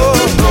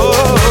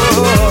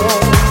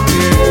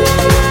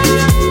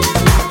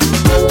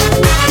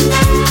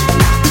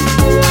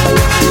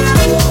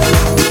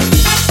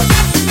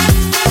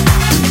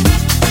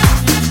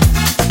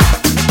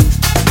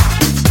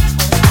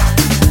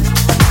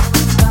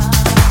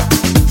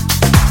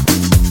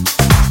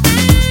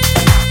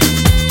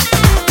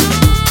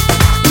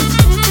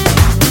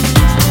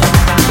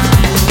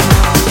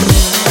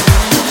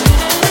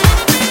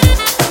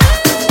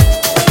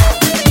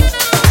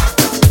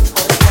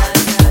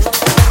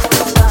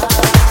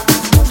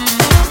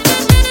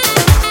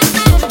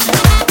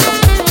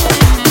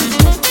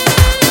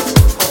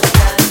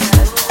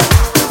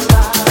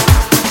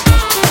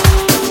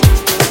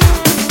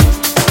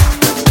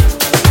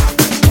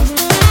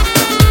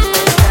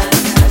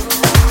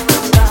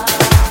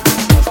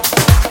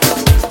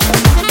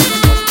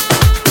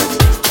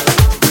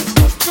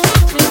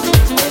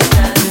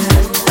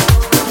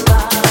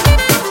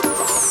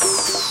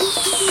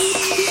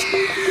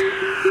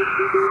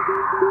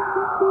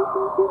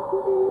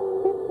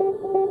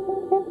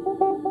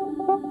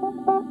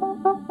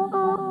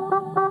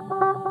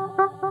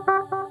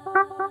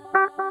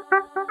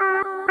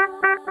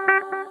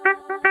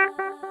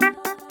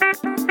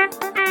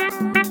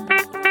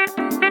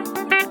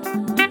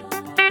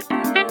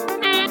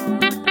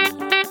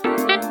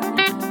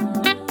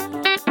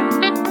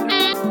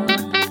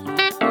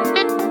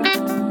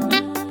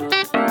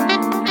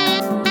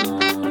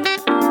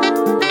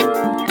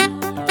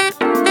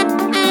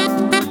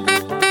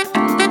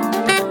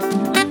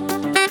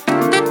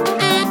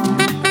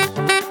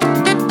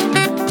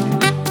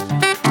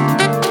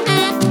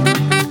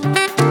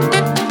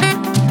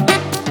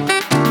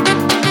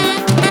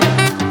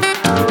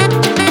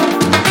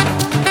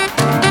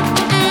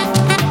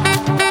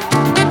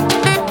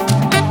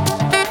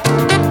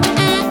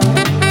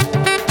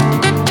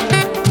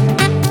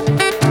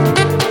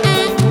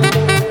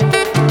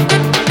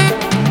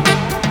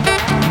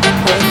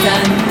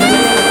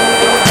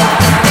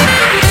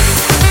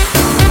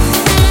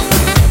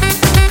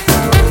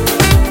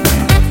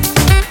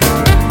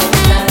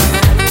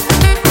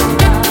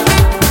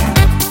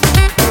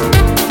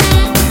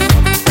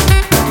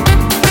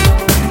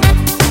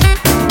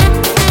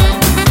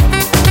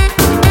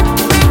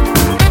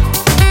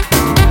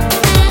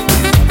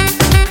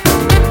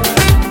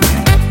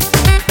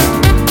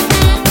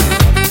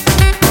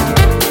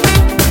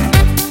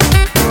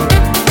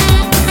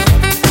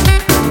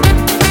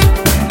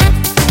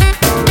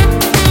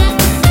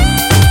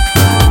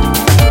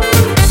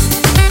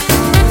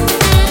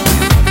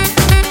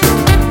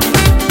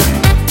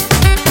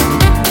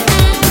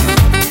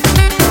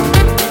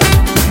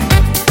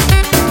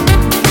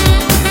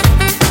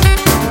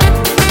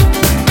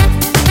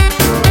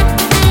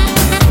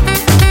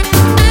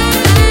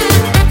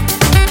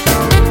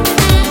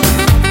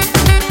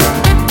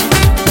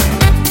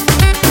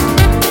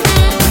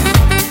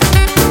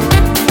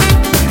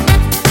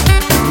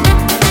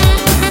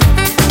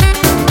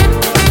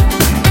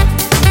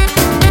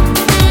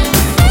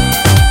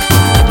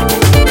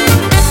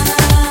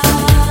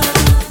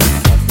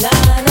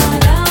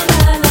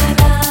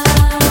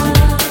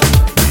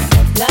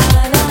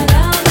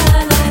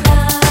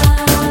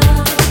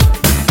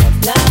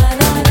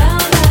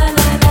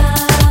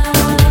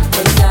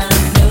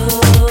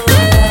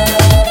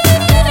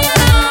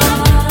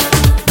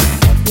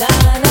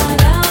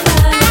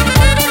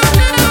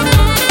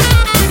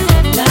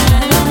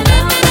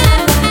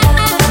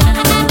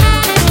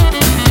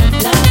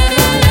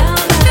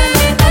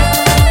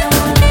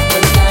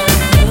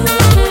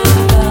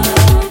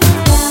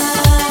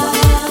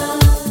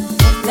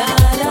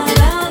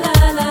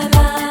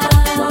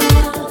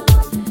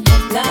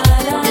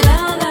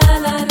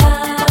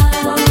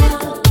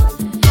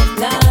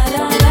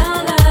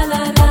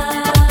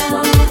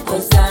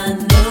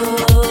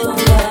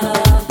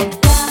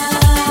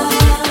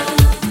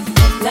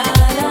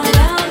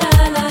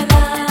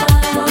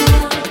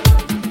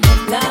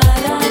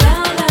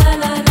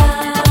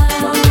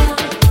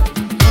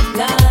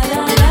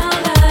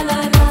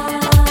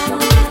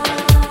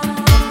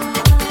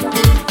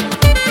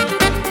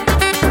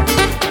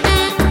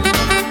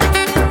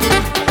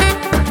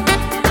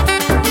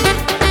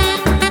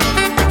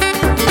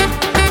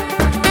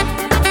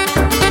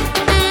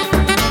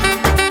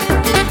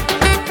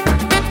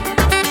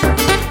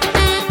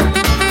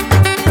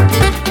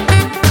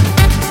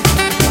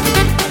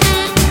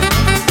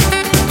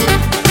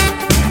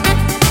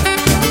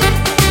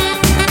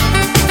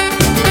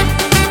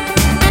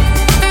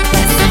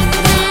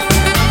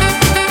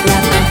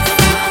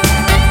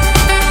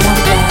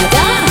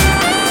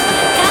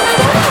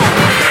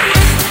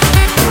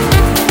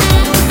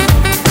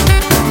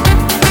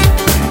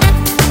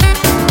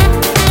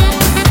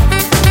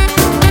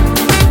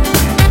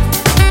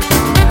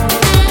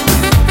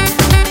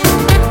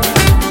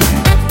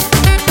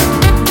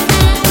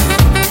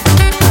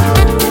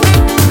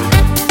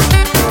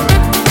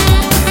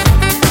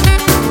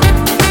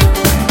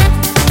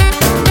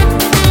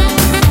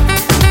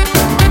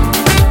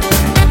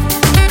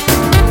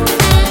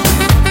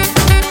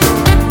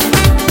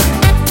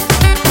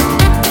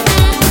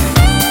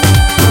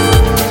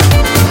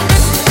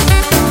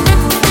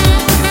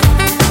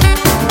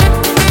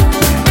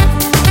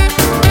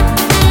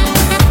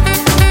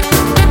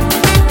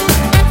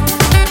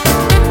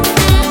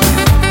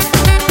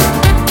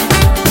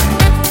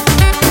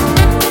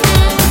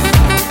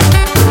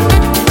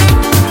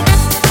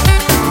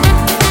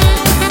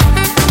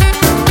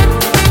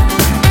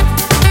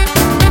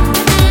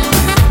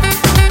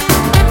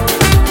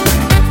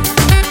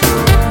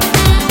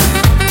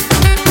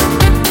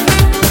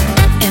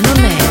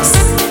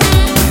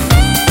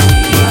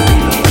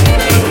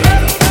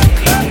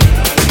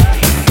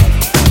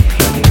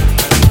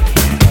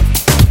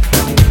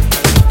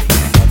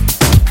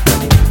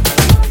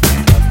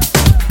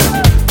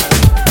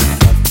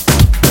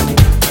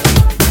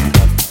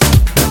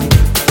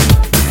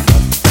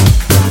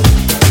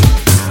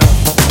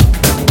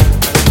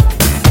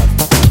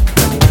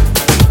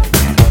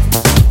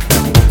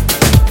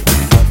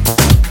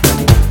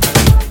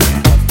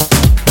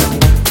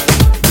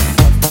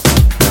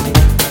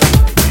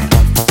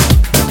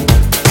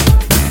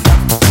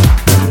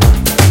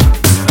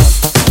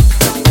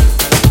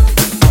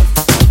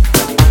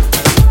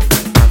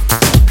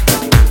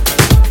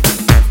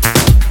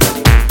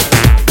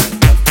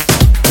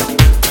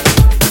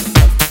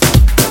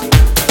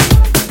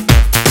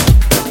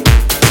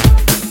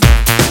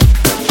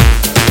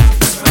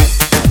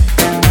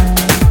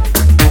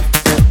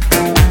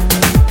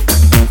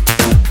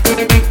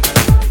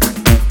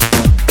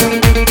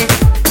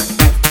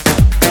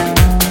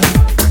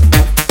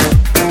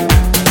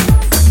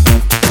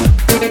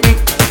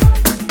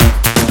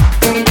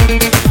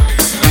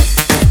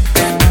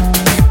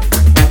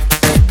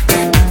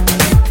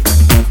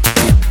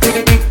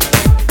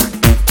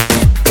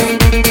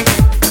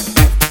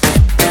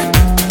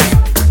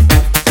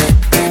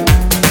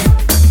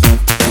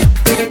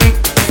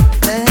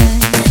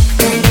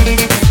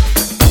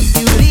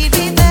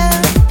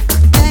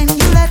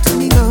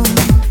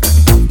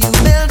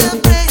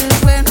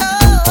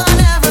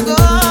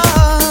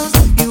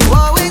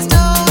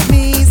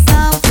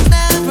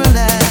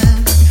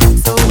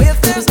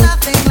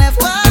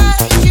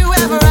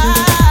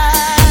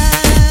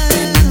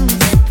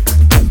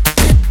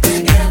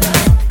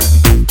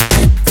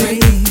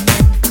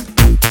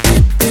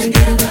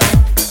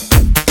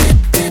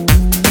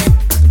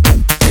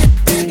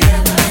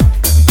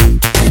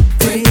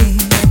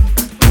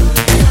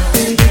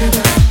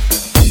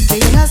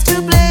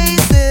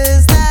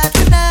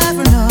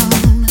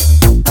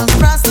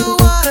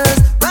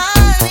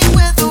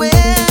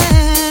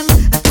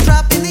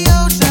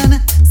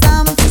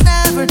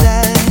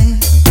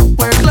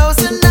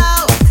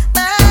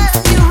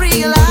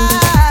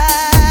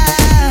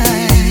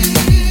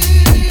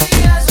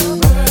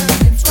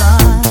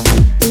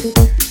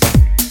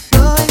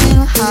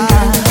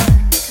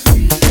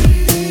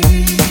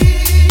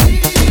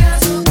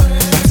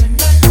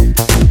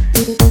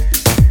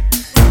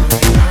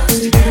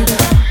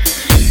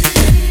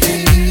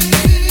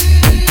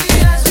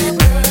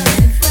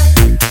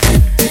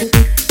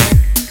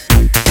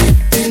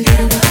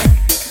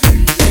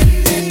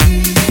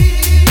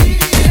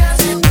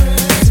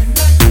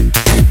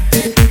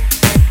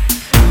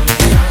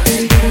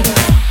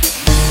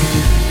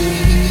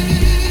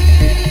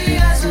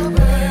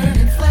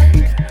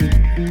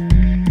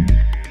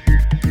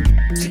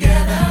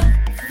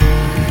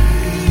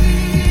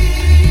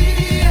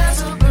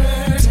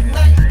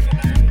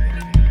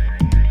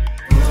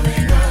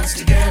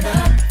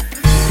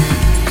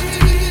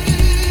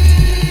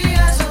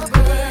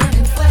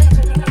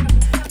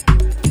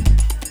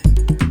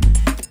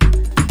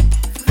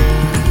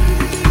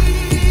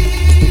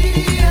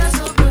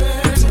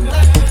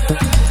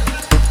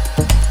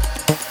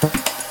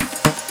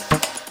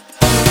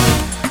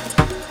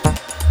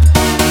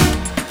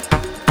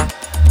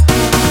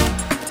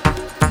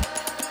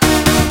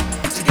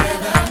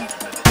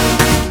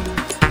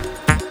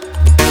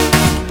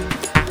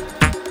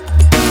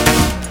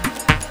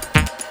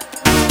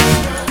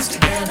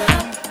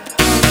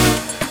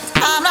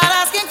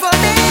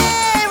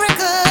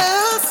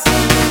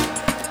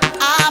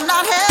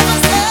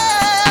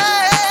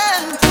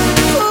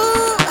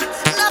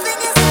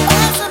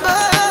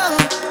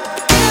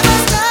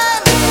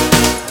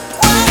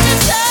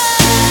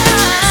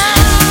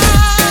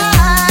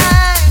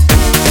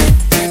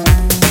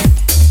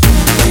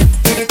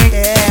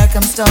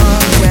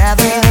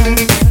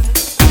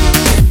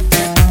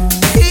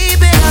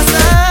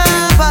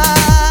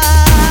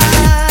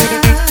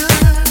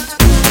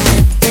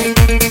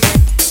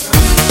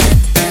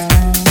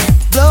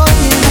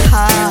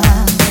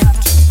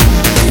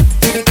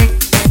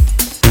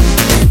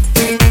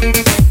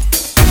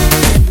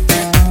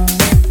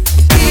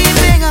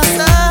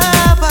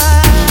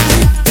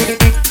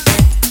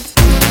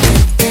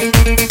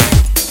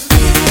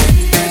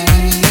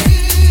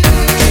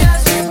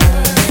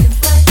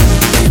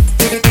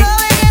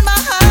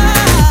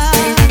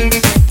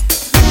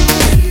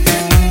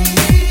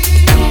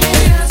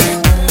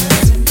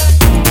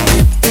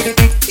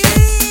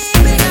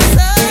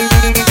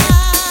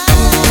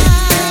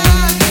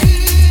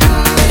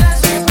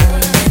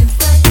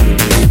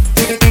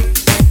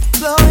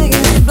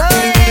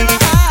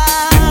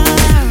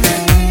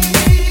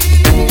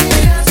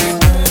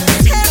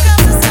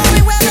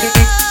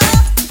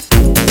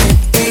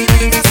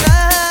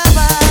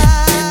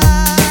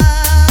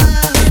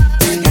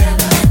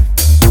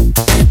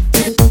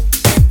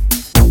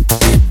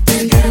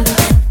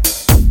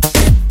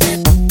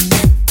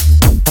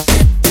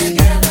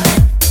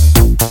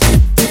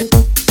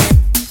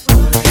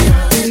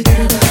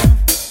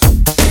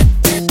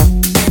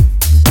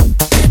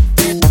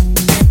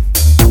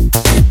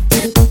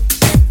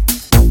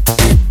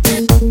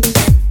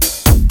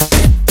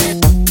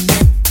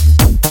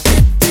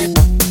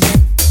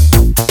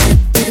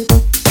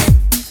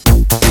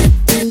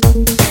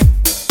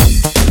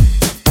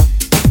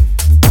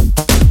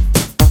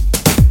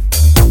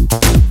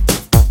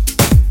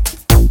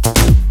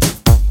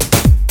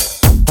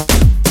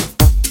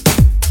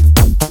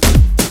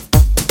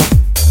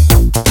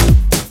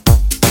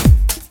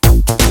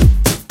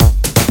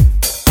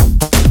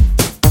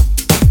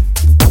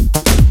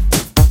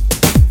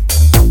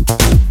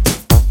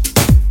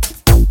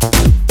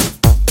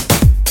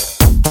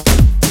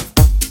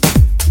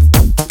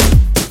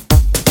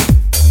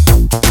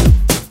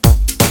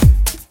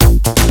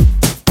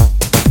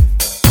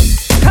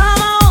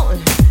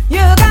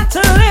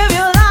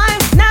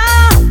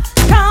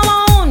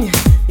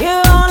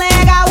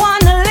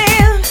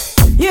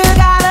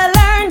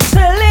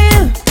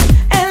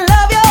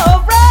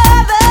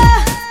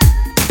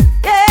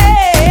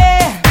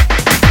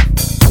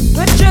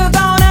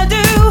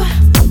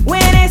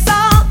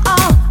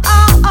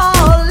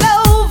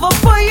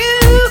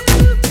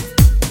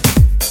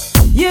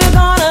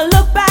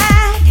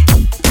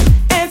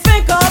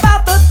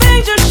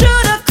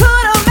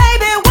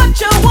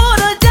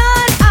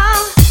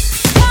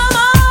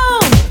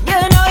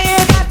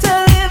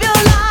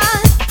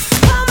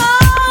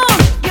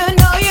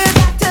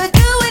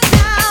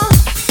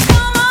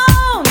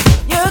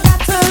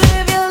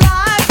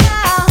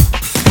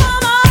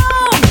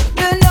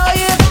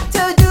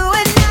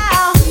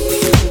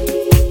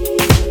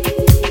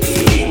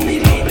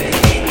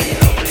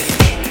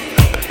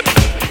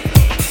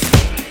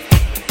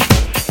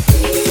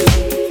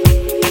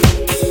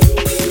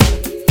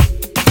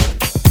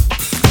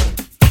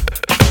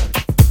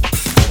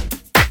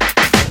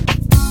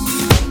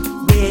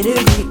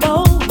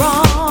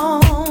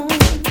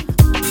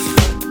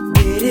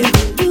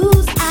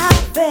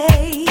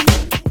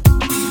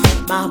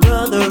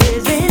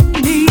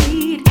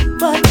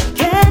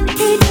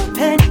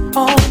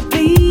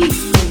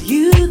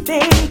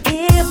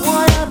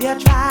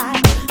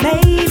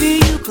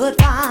 could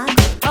find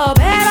a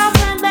better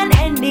friend than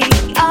any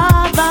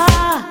other.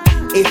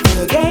 If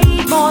you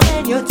gave more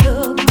than you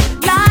took,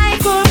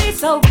 life would be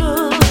so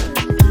good.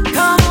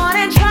 Come on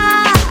and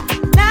try.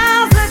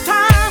 Now's the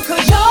time,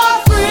 'cause you're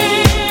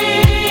free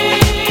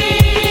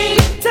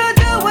to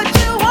do what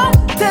you want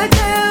to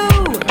do.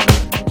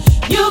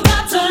 You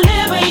got to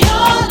live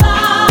your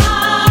life.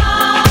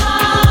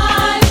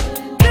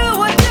 Do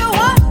what you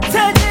want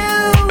to do.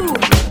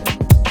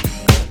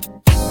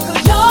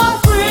 'Cause you're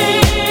free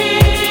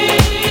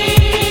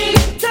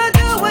to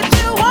do what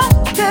you want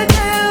to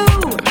do.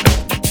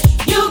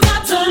 You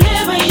got to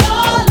live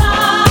your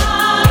life.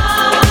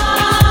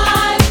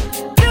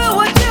 Do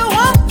what you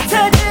want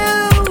to do.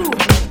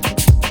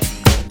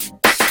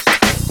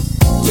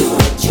 Do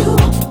what you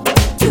want.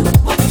 Do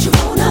what you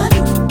wanna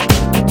do.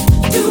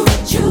 Do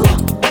what you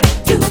want.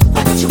 Do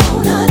what you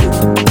wanna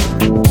do.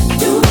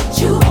 Do what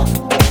you want.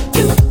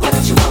 Do what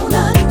you wanna do. Do what you want. Do what you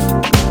wanna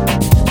do.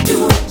 Do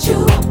what you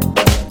want.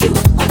 Do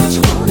what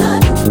you wanna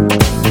do.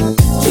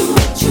 Do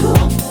what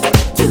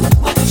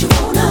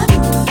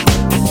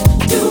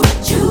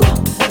you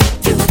want.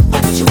 Do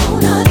what you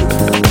wanna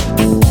do.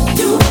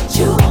 Do what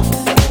you want.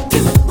 Do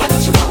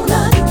what you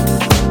wanna do.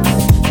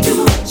 Do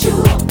what you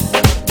want.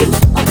 Do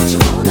what you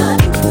wanna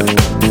do.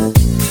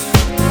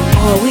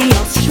 Are we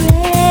all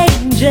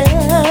strangers?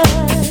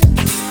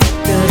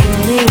 Does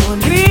anyone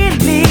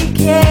really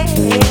care?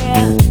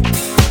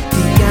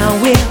 Deep down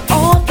we're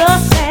all the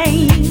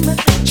same,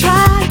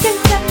 trying to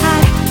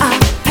hide our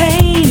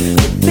pain.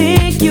 You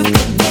think you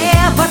can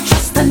never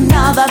trust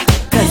another.